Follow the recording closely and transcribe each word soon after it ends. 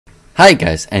Hi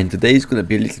guys, and today is gonna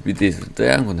be a little bit different.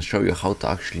 Today I'm gonna show you how to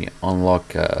actually unlock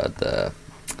the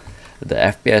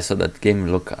FPS so that game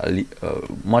will look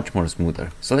much more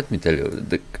smoother. So let me tell you,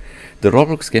 the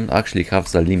Roblox game actually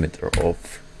has a limiter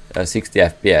of 60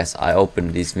 FPS. I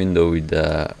opened this window with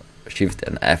Shift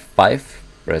and F5,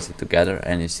 press it together,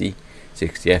 and you see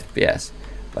 60 FPS.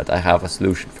 But I have a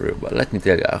solution for you. But let me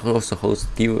tell you, I also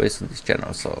host giveaways on this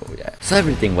channel, so yeah. So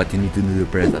everything what you need to do is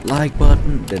press that like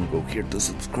button, then go here to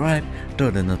subscribe,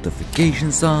 turn the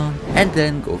notifications on, and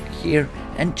then go here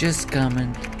and just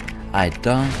comment I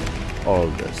done all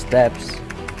the steps,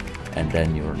 and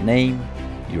then your name,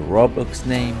 your Roblox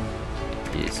name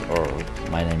is, or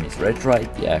my name is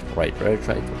RedTrite, yeah, write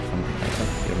RedTrite or something like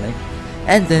that, your name.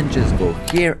 And then just go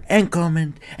here and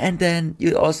comment, and then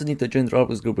you also need to join the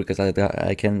Roblox group because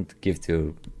I can't give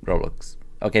to Roblox.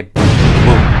 Okay,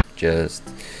 boom. Just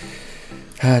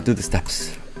do the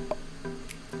steps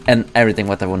and everything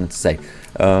what I wanted to say.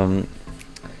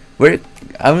 Where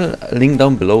I will link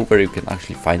down below where you can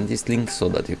actually find this link so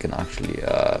that you can actually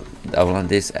download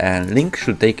this, and link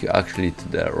should take you actually to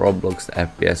the Roblox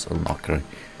FPS Unlocker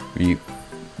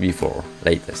V4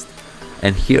 latest.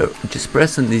 And here just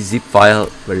press on this zip file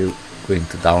where you're going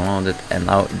to download it, and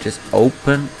now just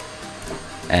open,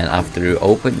 and after you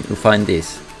open you find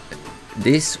this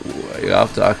you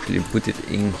have to actually put it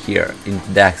in here in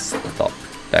desktop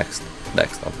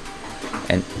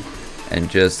and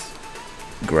just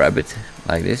grab it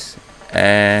like this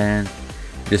and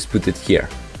just put it here,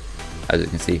 as you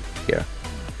can see here,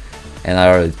 and I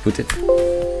already put it.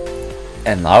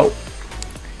 And now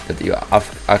that you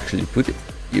have actually put it,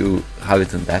 you have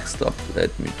it on desktop.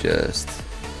 Let me just,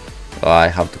 I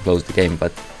have to close the game,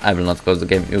 but I will not close the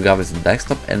game. You have it on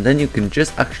desktop, and then you can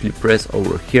just actually press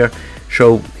over here,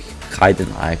 show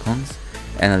hidden icons,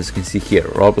 and as you can see here,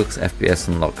 Roblox FPS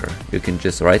Unlocker. You can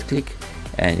just right click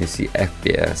and you see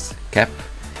FPS cap,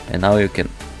 and now you can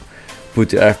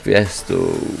put your FPS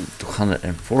to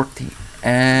 240,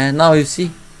 and now you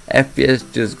see FPS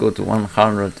just go to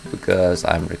 100 because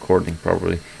I'm recording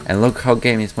properly, and look how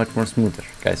game is much more smoother,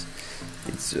 guys.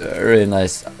 It's a really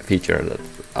nice feature that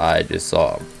I just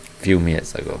saw a few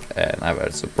minutes ago, and I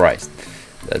was surprised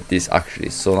that this actually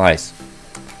is so nice.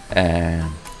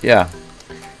 And yeah,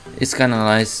 it's kind of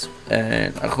nice,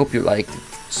 and I hope you liked it.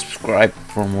 Subscribe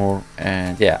for more,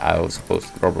 and yeah, I also post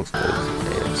Roblox posts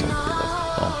or something like that.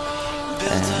 So,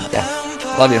 and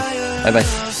yeah, love you, bye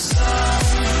bye.